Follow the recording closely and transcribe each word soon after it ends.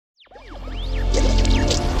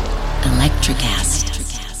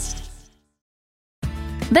NutraCast.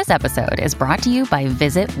 This episode is brought to you by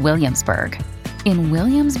Visit Williamsburg. In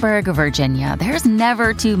Williamsburg, Virginia, there's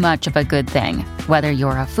never too much of a good thing. Whether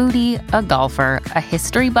you're a foodie, a golfer, a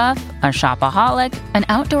history buff, a shopaholic, an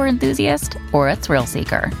outdoor enthusiast, or a thrill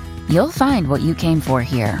seeker, you'll find what you came for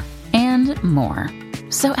here and more.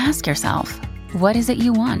 So ask yourself, what is it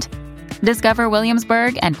you want? Discover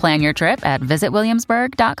Williamsburg and plan your trip at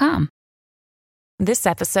visitwilliamsburg.com. This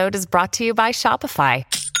episode is brought to you by Shopify.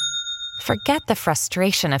 Forget the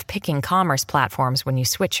frustration of picking commerce platforms when you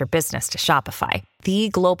switch your business to Shopify, the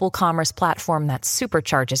global commerce platform that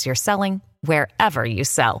supercharges your selling wherever you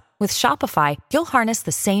sell. With Shopify, you'll harness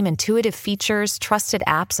the same intuitive features, trusted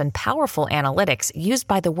apps, and powerful analytics used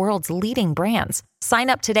by the world's leading brands.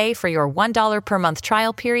 Sign up today for your $1 per month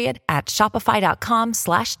trial period at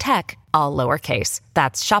shopify.com/tech, all lowercase.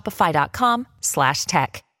 That's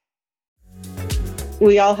shopify.com/tech.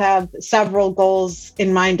 We all have several goals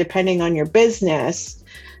in mind depending on your business,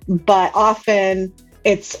 but often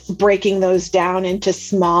it's breaking those down into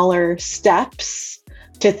smaller steps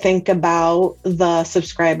to think about the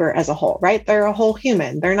subscriber as a whole, right? They're a whole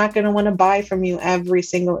human. They're not going to want to buy from you every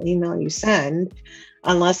single email you send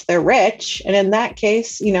unless they're rich. And in that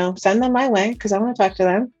case, send them my way because I want to talk to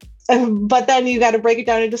them. But then you got to break it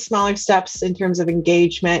down into smaller steps in terms of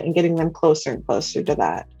engagement and getting them closer and closer to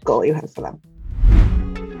that goal you have for them.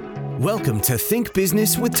 Welcome to Think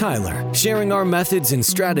Business with Tyler, sharing our methods and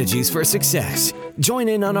strategies for success. Join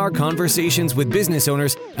in on our conversations with business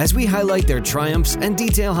owners as we highlight their triumphs and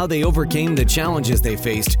detail how they overcame the challenges they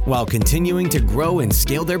faced while continuing to grow and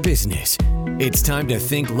scale their business. It's time to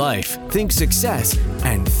think life, think success,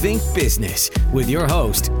 and think business with your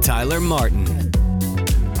host, Tyler Martin.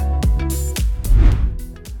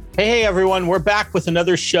 Hey, everyone. We're back with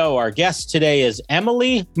another show. Our guest today is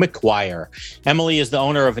Emily McGuire. Emily is the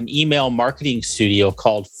owner of an email marketing studio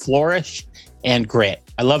called Flourish and Grit.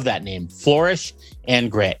 I love that name, Flourish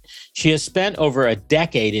and Grit. She has spent over a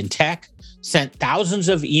decade in tech, sent thousands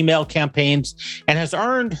of email campaigns, and has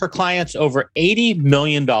earned her clients over $80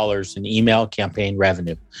 million in email campaign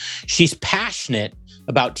revenue. She's passionate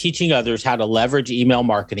about teaching others how to leverage email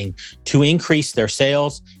marketing to increase their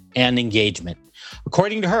sales and engagement.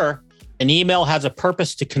 According to her, an email has a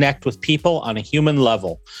purpose to connect with people on a human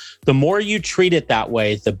level. The more you treat it that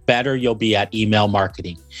way, the better you'll be at email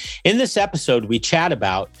marketing. In this episode, we chat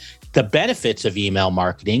about the benefits of email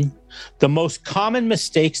marketing, the most common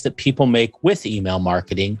mistakes that people make with email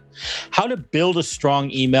marketing, how to build a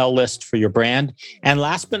strong email list for your brand, and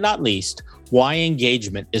last but not least, why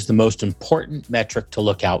engagement is the most important metric to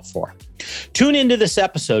look out for. Tune into this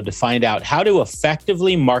episode to find out how to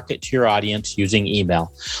effectively market to your audience using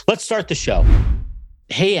email. Let's start the show.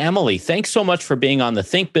 Hey, Emily, thanks so much for being on the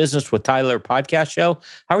Think Business with Tyler podcast show.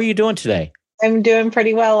 How are you doing today? I'm doing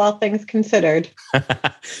pretty well, all things considered.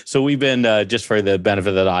 So we've been, just for the benefit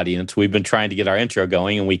of the audience, we've been trying to get our intro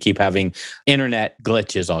going and we keep having internet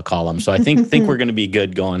glitches, I'll call them. So I think we're going to be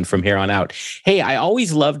good going from here on out. Hey, I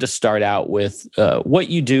always love to start out with what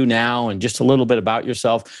you do now and just a little bit about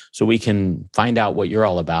yourself so we can find out what you're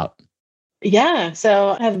all about. Yeah,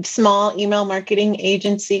 so I have a small email marketing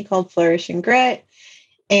agency called Flourish and Grit,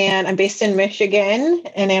 and I'm based in Michigan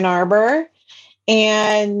in Ann Arbor.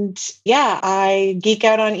 And yeah, I geek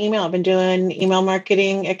out on email. I've been doing email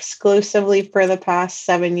marketing exclusively for the past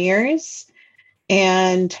 7 years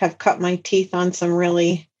and have cut my teeth on some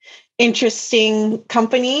really interesting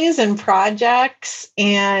companies and projects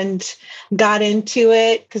and got into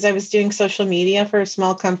it because I was doing social media for a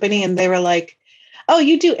small company and they were like, oh,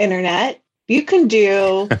 you do internet. You can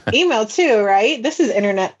do email too, right? This is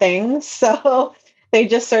internet things. So they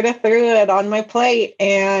just sort of threw it on my plate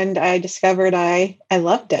and I discovered I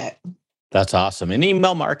loved it. That's awesome. And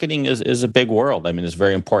email marketing is a big world. I mean, it's a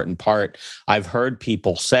very important part. I've heard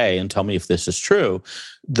people say, and tell me if this is true,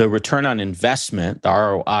 the return on investment, the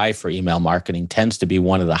ROI for email marketing tends to be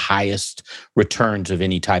one of the highest returns of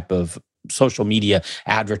any type of social media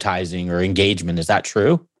advertising or engagement. Is that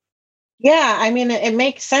true? Yeah, I mean, it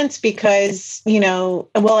makes sense because,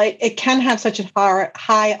 it can have such a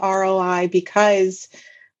high ROI because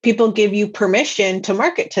people give you permission to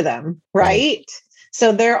market to them, right?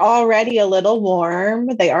 So they're already a little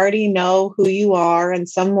warm. They already know who you are in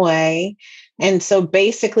some way. And so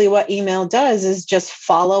basically what email does is just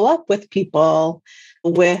follow up with people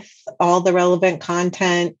with all the relevant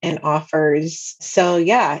content and offers. So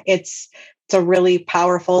yeah, it's a really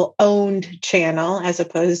powerful owned channel as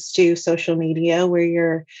opposed to social media where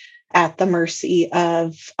you're at the mercy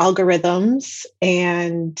of algorithms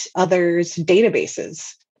and others'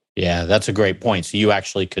 databases. Yeah, that's a great point. So you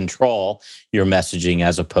actually control your messaging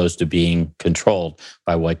as opposed to being controlled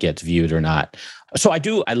by what gets viewed or not. So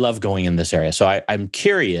I love going in this area. So I'm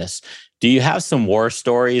curious, do you have some war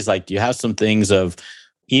stories? Like, do you have some things of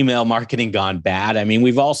email marketing gone bad? I mean,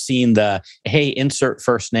 we've all seen hey, insert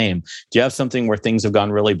first name. Do you have something where things have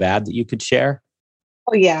gone really bad that you could share?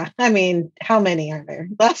 Oh, yeah. I mean, how many are there?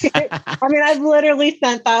 I mean, I've literally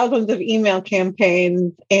sent thousands of email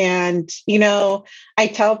campaigns. And, I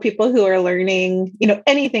tell people who are learning,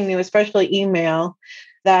 anything new, especially email,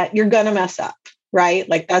 that you're going to mess up, right?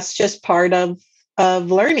 Like that's just part of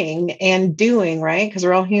learning and doing, right? Because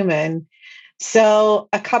we're all human. So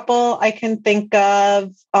a couple I can think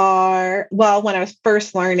of are, well, when I was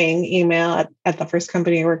first learning email at the first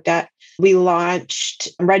company I worked at, we launched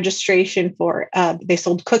registration for, they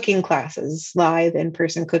sold cooking classes, live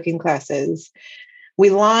in-person cooking classes.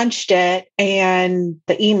 We launched it and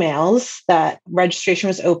the emails that registration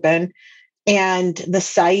was open and the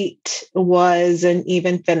site wasn't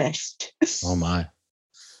even finished. Oh my.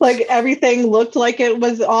 Like everything looked like it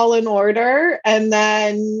was all in order. And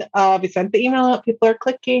then we sent the email out, people are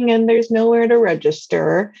clicking and there's nowhere to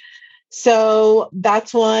register. So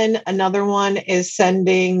that's one. Another one is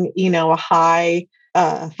sending, a high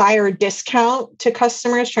fire discount to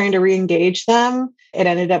customers, trying to re-engage them. It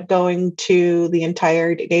ended up going to the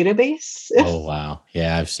entire database. Oh, wow.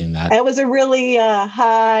 Yeah, I've seen that. It was a really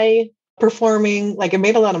high performing, like it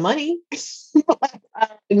made a lot of money, but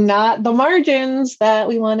not the margins that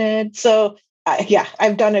we wanted. So yeah,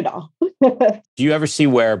 I've done it all. Do you ever see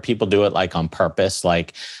where people do it like on purpose?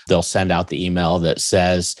 Like they'll send out the email that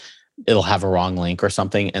says it'll have a wrong link or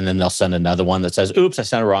something, and then they'll send another one that says, oops, I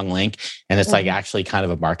sent a wrong link. And it's like actually kind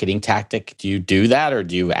of a marketing tactic. Do you do that, or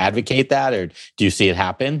do you advocate that, or do you see it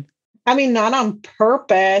happen? I mean, not on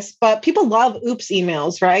purpose, but people love oops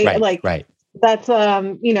emails, right? Right. That's,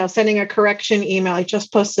 sending a correction email. I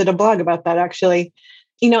just posted a blog about that, actually.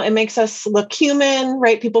 It makes us look human,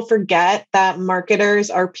 right? People forget that marketers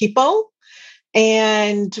are people.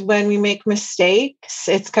 And when we make mistakes,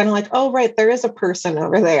 it's kind of like, oh, right, there is a person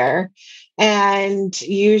over there. And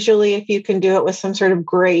usually if you can do it with some sort of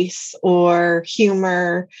grace or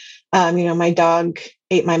humor, my dog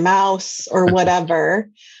ate my mouse or whatever,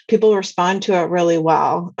 people respond to it really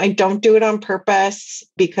well. I don't do it on purpose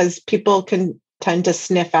because people can tend to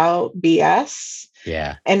sniff out BS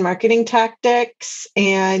and marketing tactics.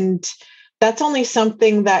 And that's only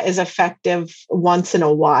something that is effective once in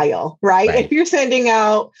a while, right? If you're sending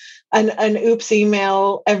out an oops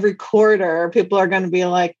email every quarter, people are going to be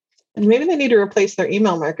like, maybe they need to replace their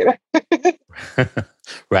email marketer.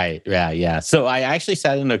 Right. Yeah. So I actually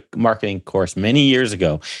sat in a marketing course many years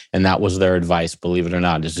ago, and that was their advice, believe it or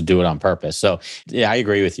not, is to do it on purpose. So yeah, I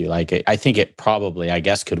agree with you. Like, I think it probably, I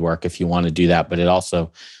guess, could work if you want to do that, but it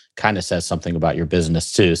also kind of says something about your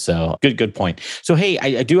business too. So good point. So, hey,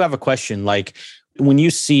 I do have a question. Like when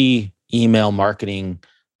you see email marketing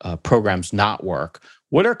programs not work,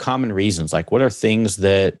 what are common reasons? Like what are things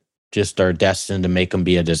that just are destined to make them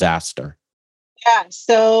be a disaster? Yeah.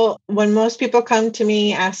 So when most people come to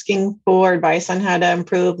me asking for advice on how to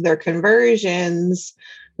improve their conversions,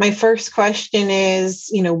 my first question is,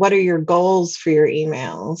 what are your goals for your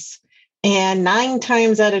emails? And 9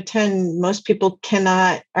 times out of 10, most people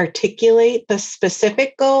cannot articulate the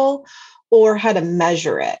specific goal or how to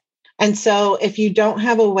measure it. And so if you don't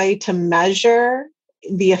have a way to measure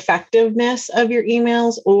the effectiveness of your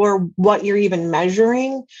emails or what you're even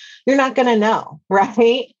measuring, you're not going to know,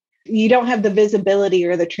 right? You don't have the visibility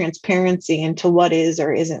or the transparency into what is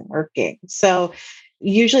or isn't working. So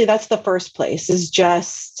usually that's the first place, is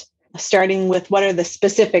just starting with what are the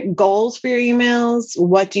specific goals for your emails?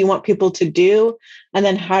 What do you want people to do? And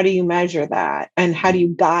then how do you measure that? And how do you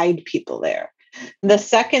guide people there? The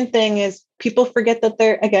second thing is people forget that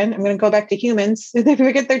I'm going to go back to humans. They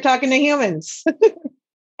forget they're talking to humans.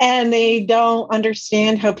 And they don't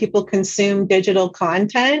understand how people consume digital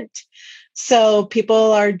content. So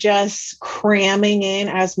people are just cramming in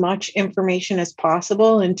as much information as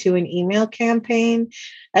possible into an email campaign,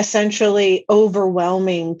 essentially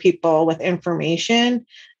overwhelming people with information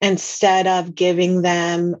instead of giving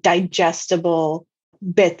them digestible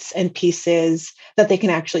bits and pieces that they can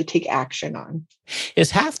actually take action on. Is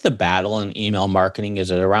half the battle in email marketing, is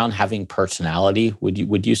it around having personality?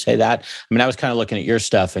 Would you say that? I mean, I was kind of looking at your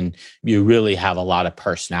stuff, and you really have a lot of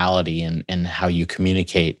personality in how you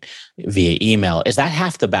communicate via email. Is that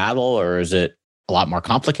half the battle, or is it a lot more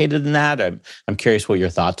complicated than that? I'm curious what your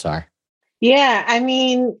thoughts are. Yeah, I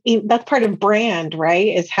mean, that's part of brand, right?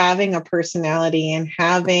 Is having a personality and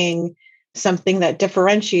having something that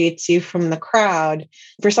differentiates you from the crowd.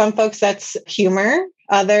 For some folks, that's humor.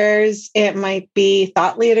 Others, it might be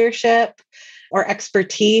thought leadership or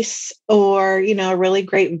expertise or, a really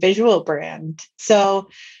great visual brand. So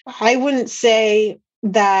I wouldn't say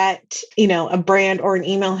that, a brand or an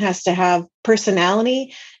email has to have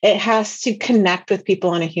personality. It has to connect with people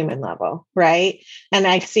on a human level, right? And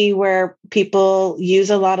I see where people use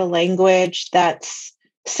a lot of language that's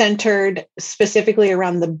centered specifically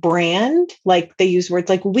around the brand. Like they use words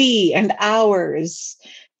like we and ours.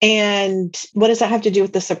 And what does that have to do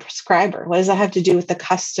with the subscriber? What does that have to do with the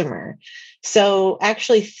customer? So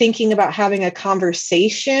actually thinking about having a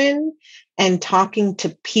conversation and talking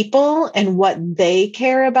to people and what they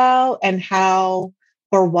care about and how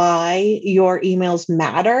or why your emails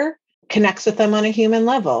matter connects with them on a human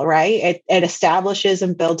level, right? It establishes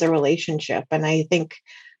and builds a relationship. And I think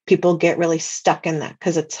people get really stuck in that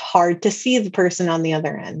because it's hard to see the person on the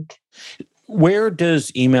other end. Where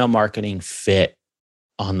does email marketing fit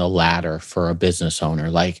on the ladder for a business owner?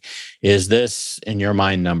 Like, is this in your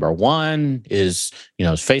mind number one? Is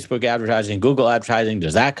Facebook advertising, Google advertising,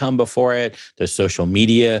 does that come before it? Does social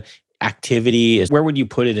media activity, where would you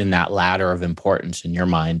put it in that ladder of importance in your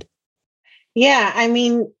mind? Yeah, I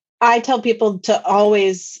mean, I tell people to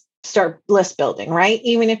always start list building, right?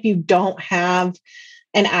 Even if you don't have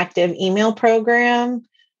an active email program,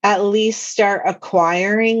 at least start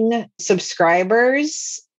acquiring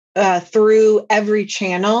subscribers through every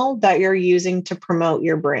channel that you're using to promote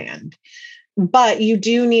your brand. But you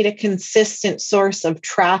do need a consistent source of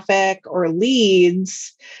traffic or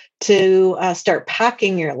leads to start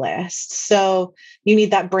packing your list. So you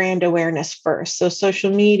need that brand awareness first. So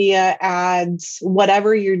social media, ads,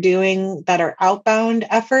 whatever you're doing that are outbound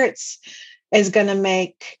efforts is going to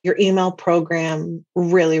make your email program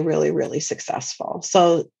really, really, really successful.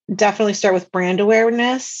 So definitely start with brand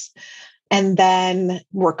awareness and then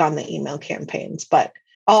work on the email campaigns, but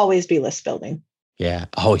always be list building. Yeah,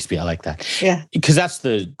 always be. I like that. Yeah. Because that's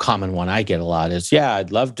the common one I get a lot is,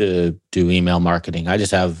 I'd love to do email marketing. I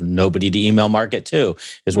just have nobody to email market to,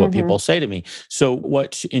 is what people say to me. So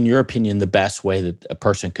what's, in your opinion, the best way that a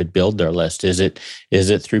person could build their list? Is it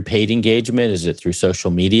through paid engagement? Is it through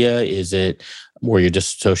social media? Is it where you're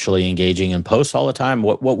just socially engaging in posts all the time?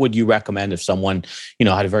 What would you recommend if someone,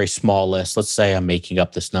 had a very small list? Let's say I'm making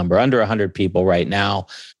up this number, under 100 people right now.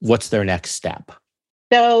 What's their next step?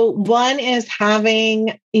 So one is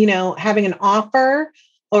having an offer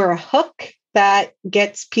or a hook that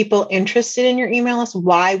gets people interested in your email list.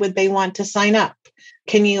 Why would they want to sign up?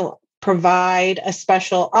 Can you provide a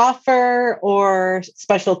special offer or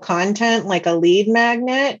special content like a lead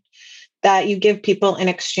magnet that you give people in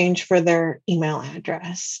exchange for their email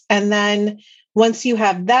address? And then once you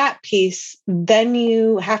have that piece, then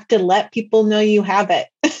you have to let people know you have it.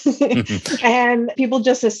 And people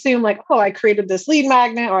just assume like, oh, I created this lead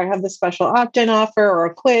magnet or I have this special opt-in offer or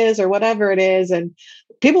a quiz or whatever it is. And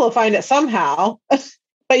people will find it somehow,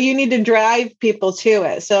 but you need to drive people to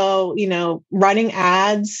it. So, running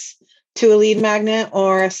ads to a lead magnet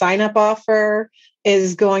or a sign-up offer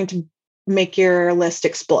is going to make your list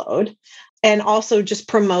explode. And also just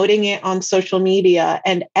promoting it on social media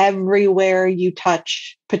and everywhere you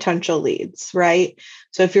touch potential leads, right?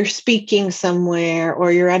 So if you're speaking somewhere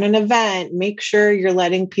or you're at an event, make sure you're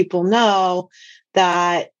letting people know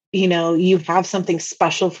that, you have something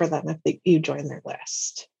special for them if you join their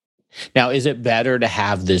list. Now, is it better to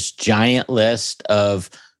have this giant list of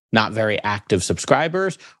not very active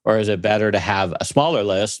subscribers, or is it better to have a smaller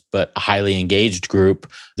list, but a highly engaged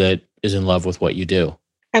group that is in love with what you do?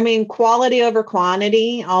 I mean, quality over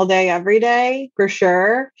quantity all day, every day, for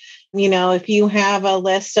sure. If you have a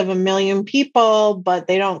list of 1 million people, but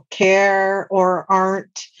they don't care or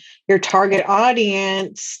aren't your target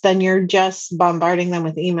audience, then you're just bombarding them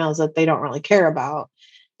with emails that they don't really care about.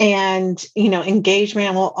 And,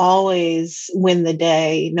 engagement will always win the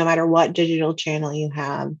day, no matter what digital channel you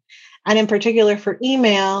have. And in particular for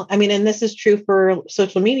email, and this is true for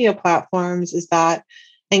social media platforms, is that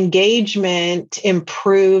engagement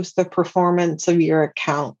improves the performance of your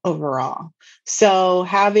account overall. So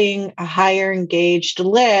having a higher engaged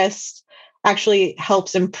list actually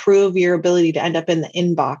helps improve your ability to end up in the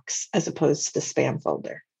inbox as opposed to the spam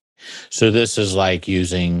folder. So this is like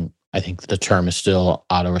using, I think the term is still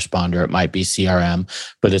autoresponder. It might be CRM,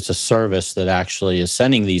 but it's a service that actually is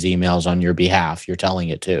sending these emails on your behalf. You're telling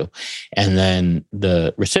it to. And then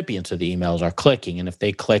the recipients of the emails are clicking. And if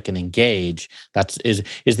they click and engage, is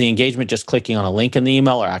the engagement just clicking on a link in the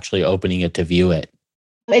email or actually opening it to view it?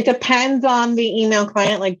 It depends on the email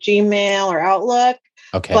client like Gmail or Outlook.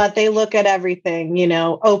 Okay. But they look at everything,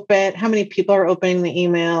 how many people are opening the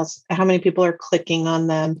emails, how many people are clicking on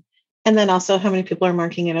them. And then also how many people are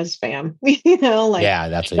marking it as spam, Yeah,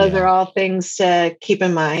 those are all things to keep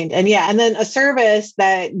in mind. And then a service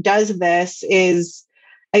that does this is,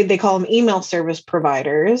 they call them email service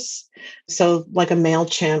providers. So like a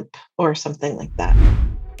MailChimp or something like that.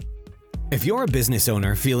 If you're a business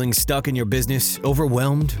owner feeling stuck in your business,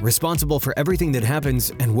 overwhelmed, responsible for everything that happens,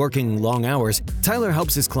 and working long hours, Tyler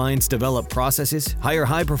helps his clients develop processes, hire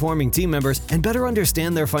high-performing team members, and better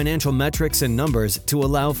understand their financial metrics and numbers to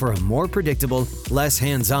allow for a more predictable, less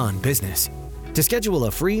hands-on business. To schedule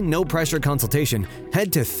a free, no-pressure consultation,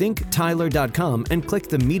 head to thinktyler.com and click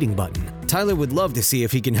the meeting button. Tyler would love to see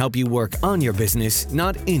if he can help you work on your business,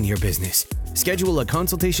 not in your business. Schedule a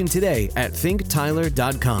consultation today at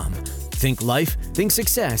thinktyler.com. Think life, think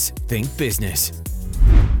success, think business.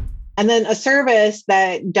 And then a service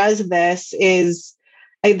that does this is,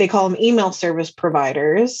 they call them email service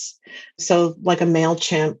providers. So like a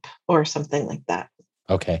MailChimp or something like that.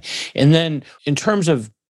 Okay. And then in terms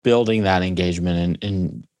of building that engagement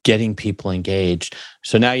and getting people engaged,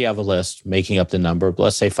 so now you have a list, making up the number,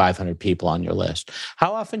 let's say 500 people on your list.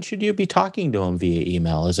 How often should you be talking to them via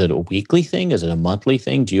email? Is it a weekly thing? Is it a monthly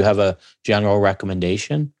thing? Do you have a general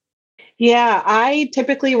recommendation? Yeah, I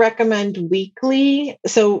typically recommend weekly.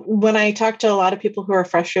 So when I talk to a lot of people who are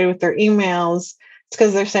frustrated with their emails, it's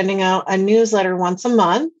because they're sending out a newsletter once a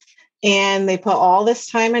month and they put all this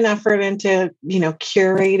time and effort into,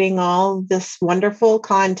 curating all this wonderful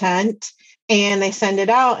content, and they send it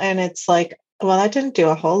out and it's like, well, that didn't do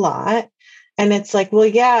a whole lot. And it's like, well,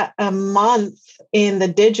 yeah, a month in the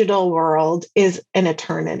digital world is an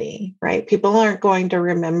eternity, right? People aren't going to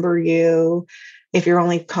remember you if you're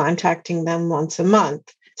only contacting them once a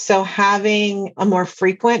month. So having a more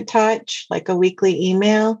frequent touch, like a weekly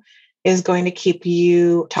email, is going to keep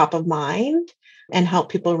you top of mind and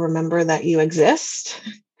help people remember that you exist,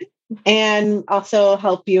 and also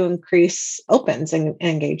help you increase opens and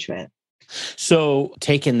engagement. So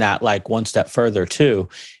taking that like one step further too,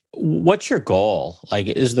 what's your goal? Like,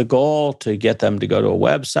 is the goal to get them to go to a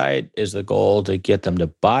website? Is the goal to get them to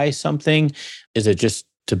buy something? Is it just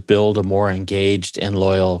to build a more engaged and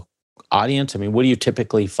loyal audience? I mean, what do you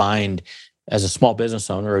typically find as a small business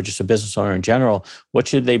owner or just a business owner in general? What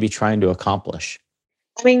should they be trying to accomplish?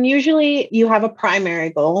 I mean, usually you have a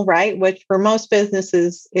primary goal, right? Which for most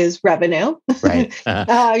businesses is revenue. Right.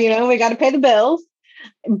 We got to pay the bills.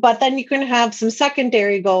 But then you can have some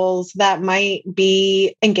secondary goals that might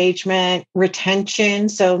be engagement, retention.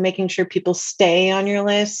 So making sure people stay on your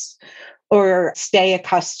list or stay a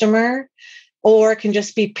customer, or it can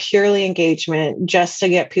just be purely engagement, just to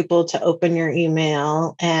get people to open your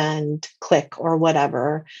email and click or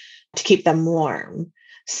whatever to keep them warm.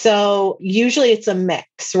 So usually it's a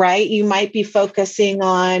mix, right? You might be focusing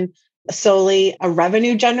on solely a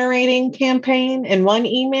revenue generating campaign in one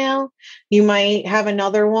email. You might have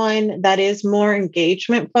another one that is more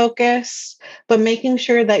engagement focused, but making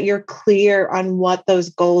sure that you're clear on what those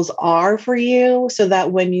goals are for you, so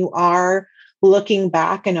that when you are looking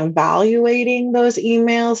back and evaluating those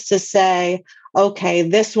emails, to say, okay,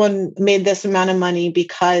 this one made this amount of money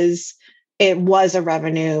because it was a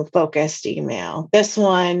revenue focused email. This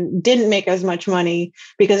one didn't make as much money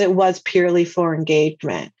because it was purely for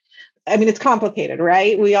engagement. I mean, it's complicated,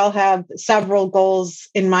 right? We all have several goals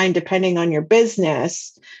in mind depending on your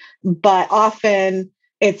business, but often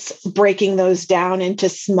it's breaking those down into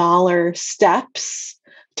smaller steps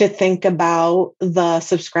to think about the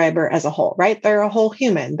subscriber as a whole, right? They're a whole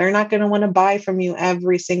human. They're not going to want to buy from you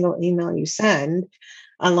every single email you send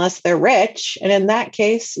unless they're rich. And in that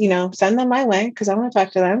case, send them my way because I want to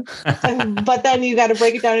talk to them. But then you got to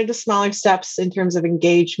break it down into smaller steps in terms of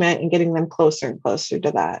engagement and getting them closer and closer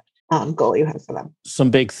to that goal you have for them.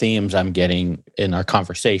 Some big themes I'm getting in our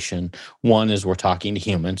conversation. One is we're talking to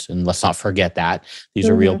humans, and let's not forget that. These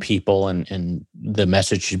are real people, and the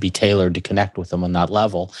message should be tailored to connect with them on that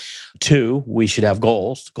level. Two, we should have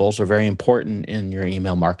goals. Goals are very important in your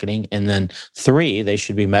email marketing. And then three, they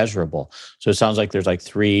should be measurable. So it sounds like there's like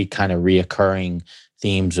three kind of reoccurring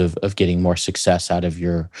themes of getting more success out of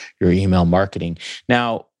your email marketing.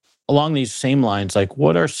 Now, along these same lines, like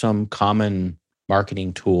what are some common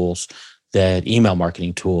email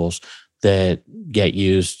marketing tools that get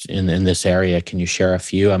used in this area? Can you share a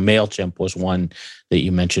few? MailChimp was one that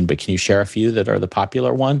you mentioned, but can you share a few that are the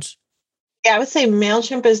popular ones? Yeah, I would say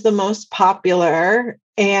MailChimp is the most popular,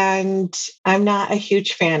 and I'm not a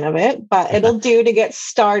huge fan of it, but it'll do to get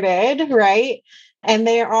started, right? And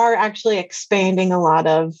they are actually expanding a lot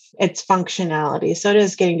of its functionality. So it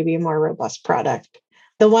is getting to be a more robust product.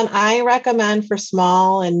 The one I recommend for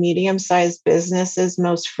small and medium-sized businesses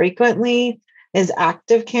most frequently is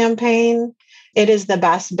ActiveCampaign. It is the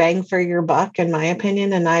best bang for your buck, in my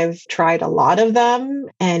opinion. And I've tried a lot of them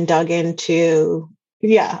and dug into,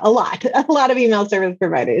 a lot of email service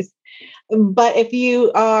providers. But if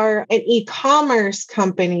you are an e-commerce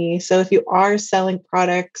company, so if you are selling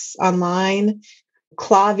products online,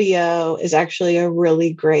 Klaviyo is actually a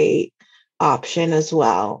really great option as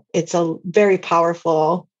well. It's a very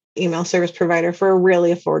powerful email service provider for a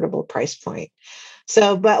really affordable price point.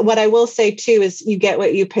 So, but what I will say too is you get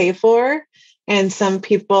what you pay for. And some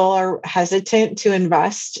people are hesitant to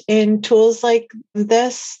invest in tools like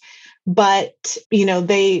this, but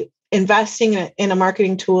they investing in a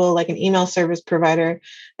marketing tool like an email service provider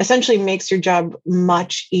essentially makes your job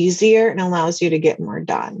much easier and allows you to get more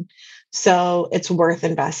done. So it's worth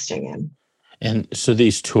investing in. And so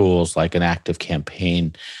these tools like an active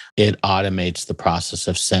campaign, it automates the process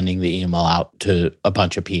of sending the email out to a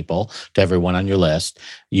bunch of people, to everyone on your list.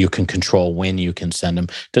 You can control when you can send them.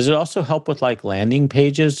 Does it also help with like landing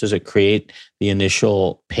pages? Does it create the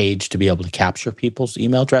initial page to be able to capture people's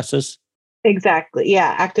email addresses? Exactly.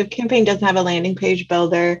 Yeah. Active Campaign doesn't have a landing page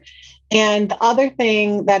builder. And the other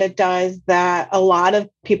thing that it does that a lot of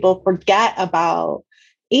people forget about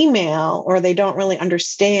email or they don't really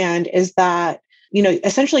understand is that,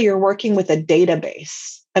 essentially you're working with a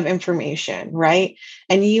database of information, right?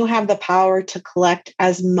 And you have the power to collect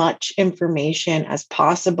as much information as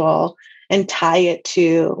possible and tie it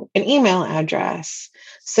to an email address.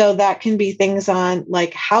 So that can be things on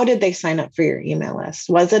like, how did they sign up for your email list?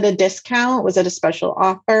 Was it a discount? Was it a special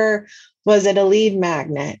offer? Was it a lead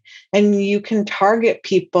magnet? And you can target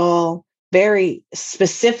people very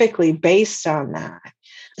specifically based on that.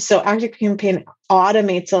 So ActiveCampaign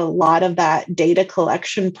automates a lot of that data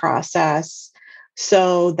collection process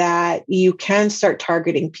so that you can start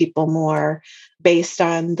targeting people more based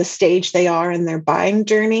on the stage they are in their buying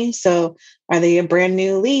journey. So are they a brand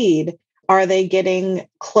new lead? Are they getting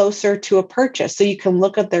closer to a purchase? So you can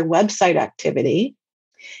look at their website activity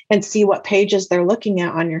and see what pages they're looking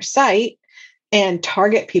at on your site and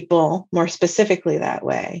target people more specifically that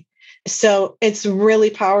way. So it's a really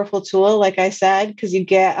powerful tool, like I said, because you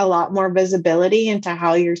get a lot more visibility into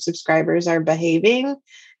how your subscribers are behaving,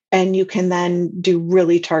 and you can then do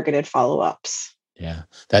really targeted follow-ups. Yeah,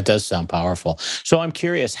 that does sound powerful. So I'm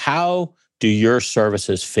curious, how do your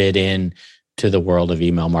services fit in to the world of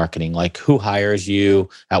email marketing? Like who hires you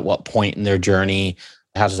at what point in their journey?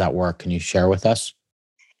 How does that work? Can you share with us?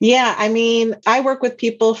 Yeah, I mean, I work with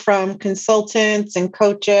people from consultants and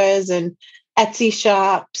coaches and Etsy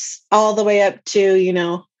shops all the way up to,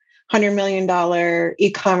 $100 million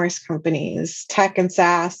e-commerce companies, tech and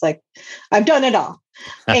SaaS. Like I've done it all.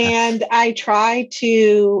 And I try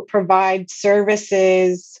to provide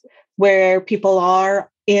services where people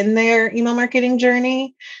are in their email marketing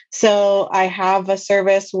journey. So I have a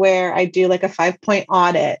service where I do like a 5-point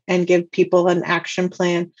audit and give people an action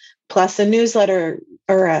plan plus a newsletter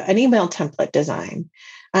or an email template design.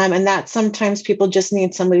 And that sometimes people just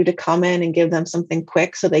need somebody to come in and give them something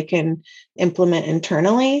quick so they can implement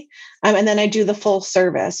internally. And then I do the full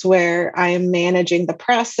service where I am managing the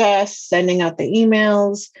process, sending out the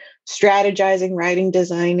emails, strategizing, writing,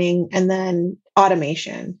 designing, and then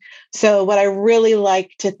automation. So what I really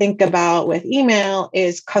like to think about with email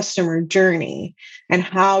is customer journey and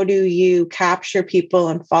how do you capture people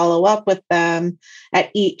and follow up with them at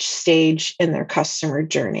each stage in their customer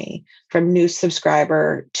journey, from new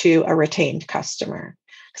subscriber to a retained customer.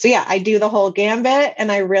 So yeah, I do the whole gambit, and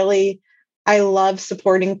I love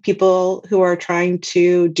supporting people who are trying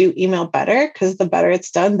to do email better, because the better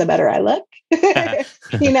it's done, the better I look.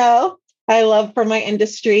 I love for my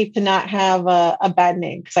industry to not have a bad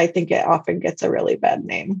name, because I think it often gets a really bad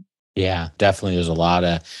name. Yeah, definitely. There's a lot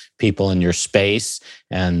of people in your space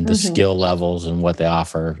and the skill levels and what they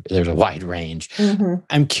offer. There's a wide range.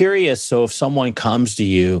 I'm curious. So if someone comes to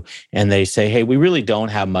you and they say, hey, we really don't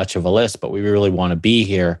have much of a list, but we really want to be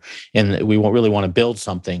here and we really want to build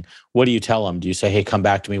something, what do you tell them? Do you say, hey, come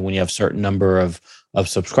back to me when you have a certain number of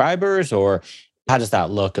subscribers? Or how does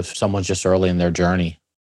that look if someone's just early in their journey?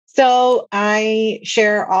 So I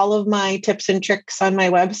share all of my tips and tricks on my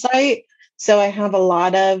website. So I have a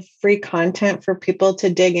lot of free content for people to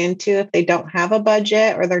dig into if they don't have a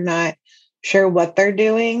budget or they're not sure what they're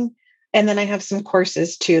doing. And then I have some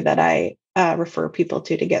courses too that I refer people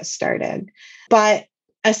to get started. But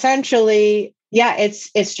essentially, yeah, it's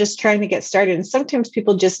just trying to get started. And sometimes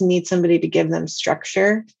people just need somebody to give them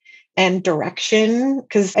structure and direction,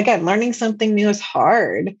 because again, learning something new is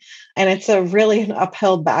hard and it's a really an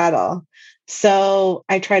uphill battle. So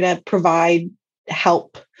I try to provide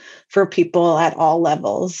help for people at all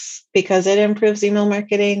levels because it improves email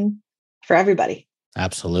marketing for everybody.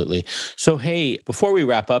 Absolutely. So, hey, before we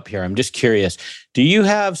wrap up here, I'm just curious, do you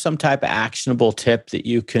have some type of actionable tip that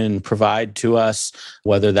you can provide to us,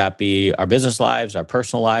 whether that be our business lives, our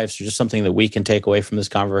personal lives, or just something that we can take away from this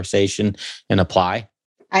conversation and apply?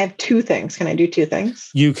 I have two things. Can I do two things?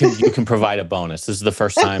 You can provide a bonus. This is the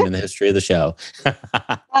first time in the history of the show.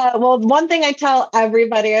 Well, one thing I tell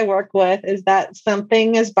everybody I work with is that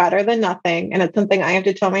something is better than nothing. And it's something I have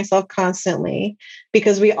to tell myself constantly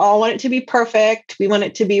because we all want it to be perfect. We want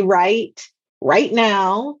it to be right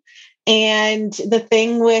now. And the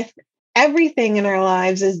thing with everything in our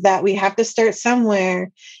lives is that we have to start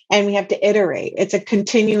somewhere and we have to iterate. It's a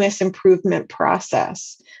continuous improvement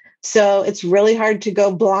process. So it's really hard to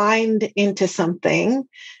go blind into something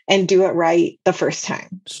and do it right the first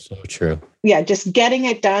time. So true. Yeah, just getting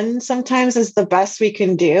it done sometimes is the best we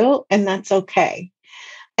can do, and that's okay.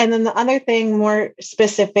 And then the other thing more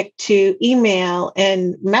specific to email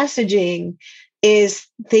and messaging is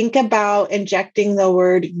think about injecting the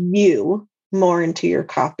word you more into your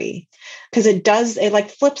copy because it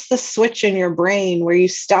like flips the switch in your brain where you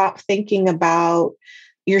stop thinking about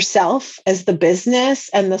yourself as the business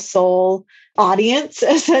and the sole audience,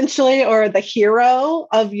 essentially, or the hero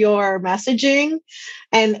of your messaging.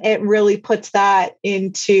 And it really puts that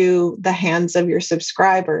into the hands of your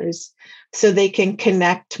subscribers so they can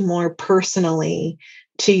connect more personally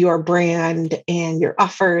to your brand and your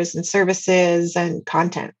offers and services and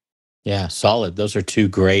content. Yeah, solid. Those are two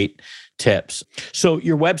great tips. So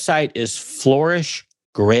your website is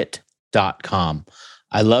flourishgrit.com.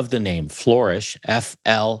 I love the name Flourish,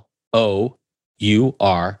 FLOURISH,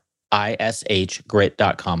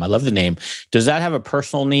 grit.com. I love the name. Does that have a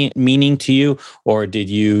personal meaning to you, or did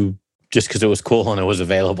you just because it was cool and it was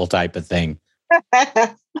available type of thing?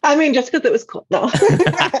 I mean, just because it was cool. No,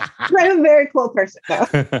 I'm a very cool person. No.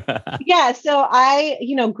 Yeah. So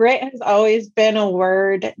grit has always been a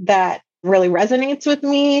word that really resonates with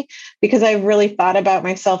me because I really thought about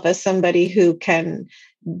myself as somebody who can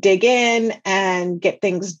dig in and get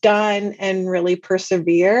things done and really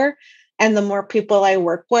persevere. And the more people I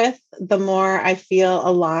work with, the more I feel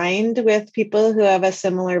aligned with people who have a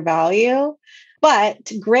similar value.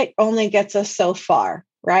 But grit only gets us so far,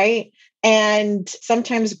 right? And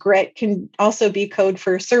sometimes grit can also be code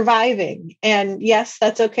for surviving. And yes,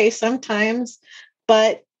 that's okay sometimes,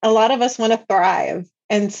 but a lot of us want to thrive.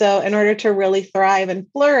 And so in order to really thrive and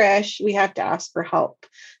flourish, we have to ask for help.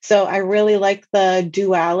 So I really like the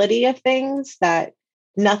duality of things, that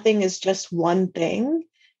nothing is just one thing.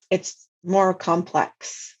 It's more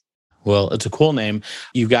complex. Well, it's a cool name.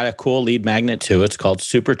 You've got a cool lead magnet too. It's called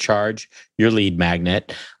Supercharge Your Lead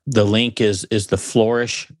Magnet. The link is the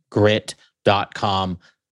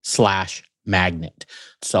flourishgrit.com/magnet.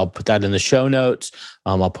 So I'll put that in the show notes.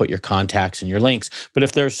 I'll put your contacts and your links. But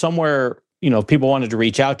if there's somewhere, if people wanted to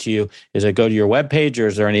reach out to you, is it go to your webpage, or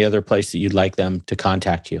is there any other place that you'd like them to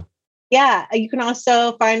contact you? Yeah, you can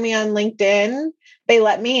also find me on LinkedIn. They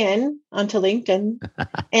let me in onto LinkedIn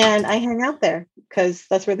and I hang out there because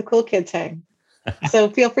that's where the cool kids hang. So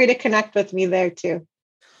feel free to connect with me there too.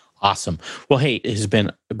 Awesome. Well, hey, it has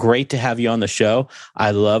been great to have you on the show.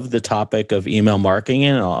 I love the topic of email marketing,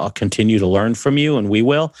 and I'll continue to learn from you, and we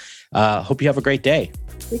will. Hope you have a great day.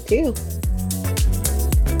 Me too.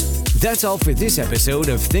 That's all for this episode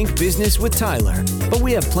of Think Business with Tyler. But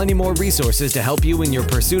we have plenty more resources to help you in your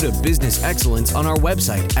pursuit of business excellence on our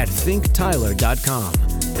website at thinktyler.com.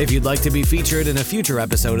 If you'd like to be featured in a future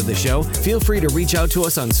episode of the show, feel free to reach out to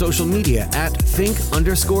us on social media at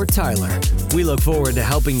think_Tyler. We look forward to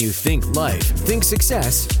helping you think life, think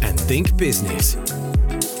success, and think business.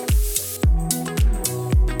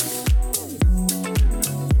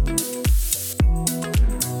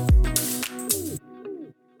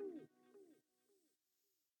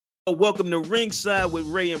 Welcome to Ringside with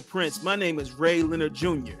Ray and Prince. My name is Ray Leonard Jr.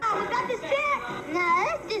 Oh, is that the set? No,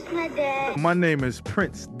 that's just my dad. My name is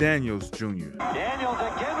Prince Daniels Jr. Daniels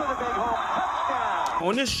again with a big home touchdown.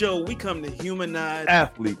 On this show, we come to humanize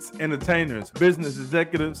Athletes, entertainers, business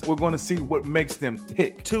executives. We're going to see what makes them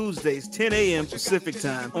tick. Tuesdays, 10 a.m. Pacific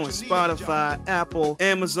time on Spotify, Apple,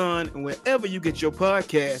 Amazon, and wherever you get your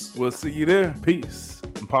podcasts. We'll see you there. Peace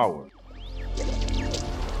and power.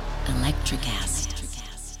 Electricast.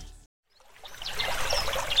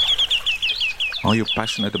 Are you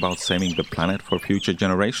passionate about saving the planet for future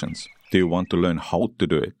generations? Do you want to learn how to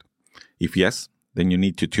do it? If yes, then you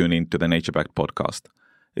need to tune in to the Nature Backed podcast.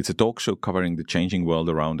 It's a talk show covering the changing world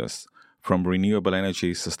around us, from renewable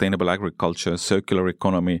energy, sustainable agriculture, circular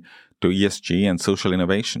economy, to ESG and social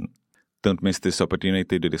innovation. Don't miss this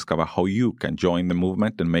opportunity to discover how you can join the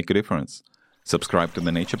movement and make a difference. Subscribe to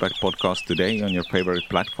the NatureBack podcast today on your favorite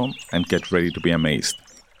platform and get ready to be amazed.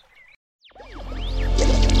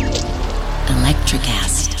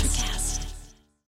 Electricast.